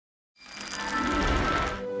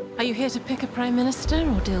Are you here to pick a Prime Minister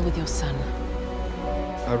or deal with your son?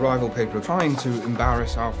 A rival paper trying to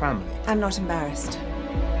embarrass our family. I'm not embarrassed.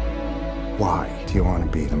 Why do you want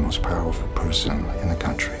to be the most powerful person in the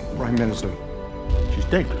country? Prime Minister. She's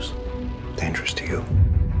dangerous. Dangerous to you.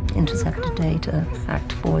 Interceptor data,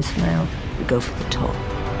 hacked voicemail. We go for the top.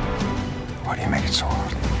 Why do you make it so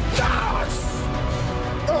hard?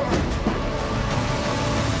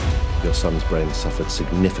 Your son's brain suffered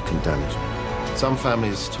significant damage. Some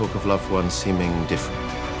families talk of loved ones seeming different,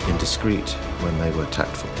 indiscreet when they were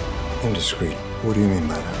tactful. Indiscreet? What do you mean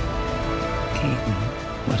by that? Keaton,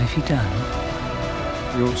 what have you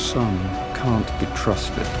done? Your son can't be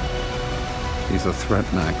trusted. He's a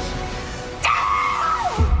threat, Max.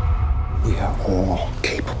 We are all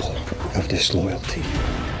capable of disloyalty.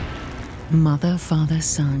 Mother, Father,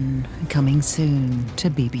 Son, coming soon to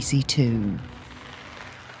BBC Two.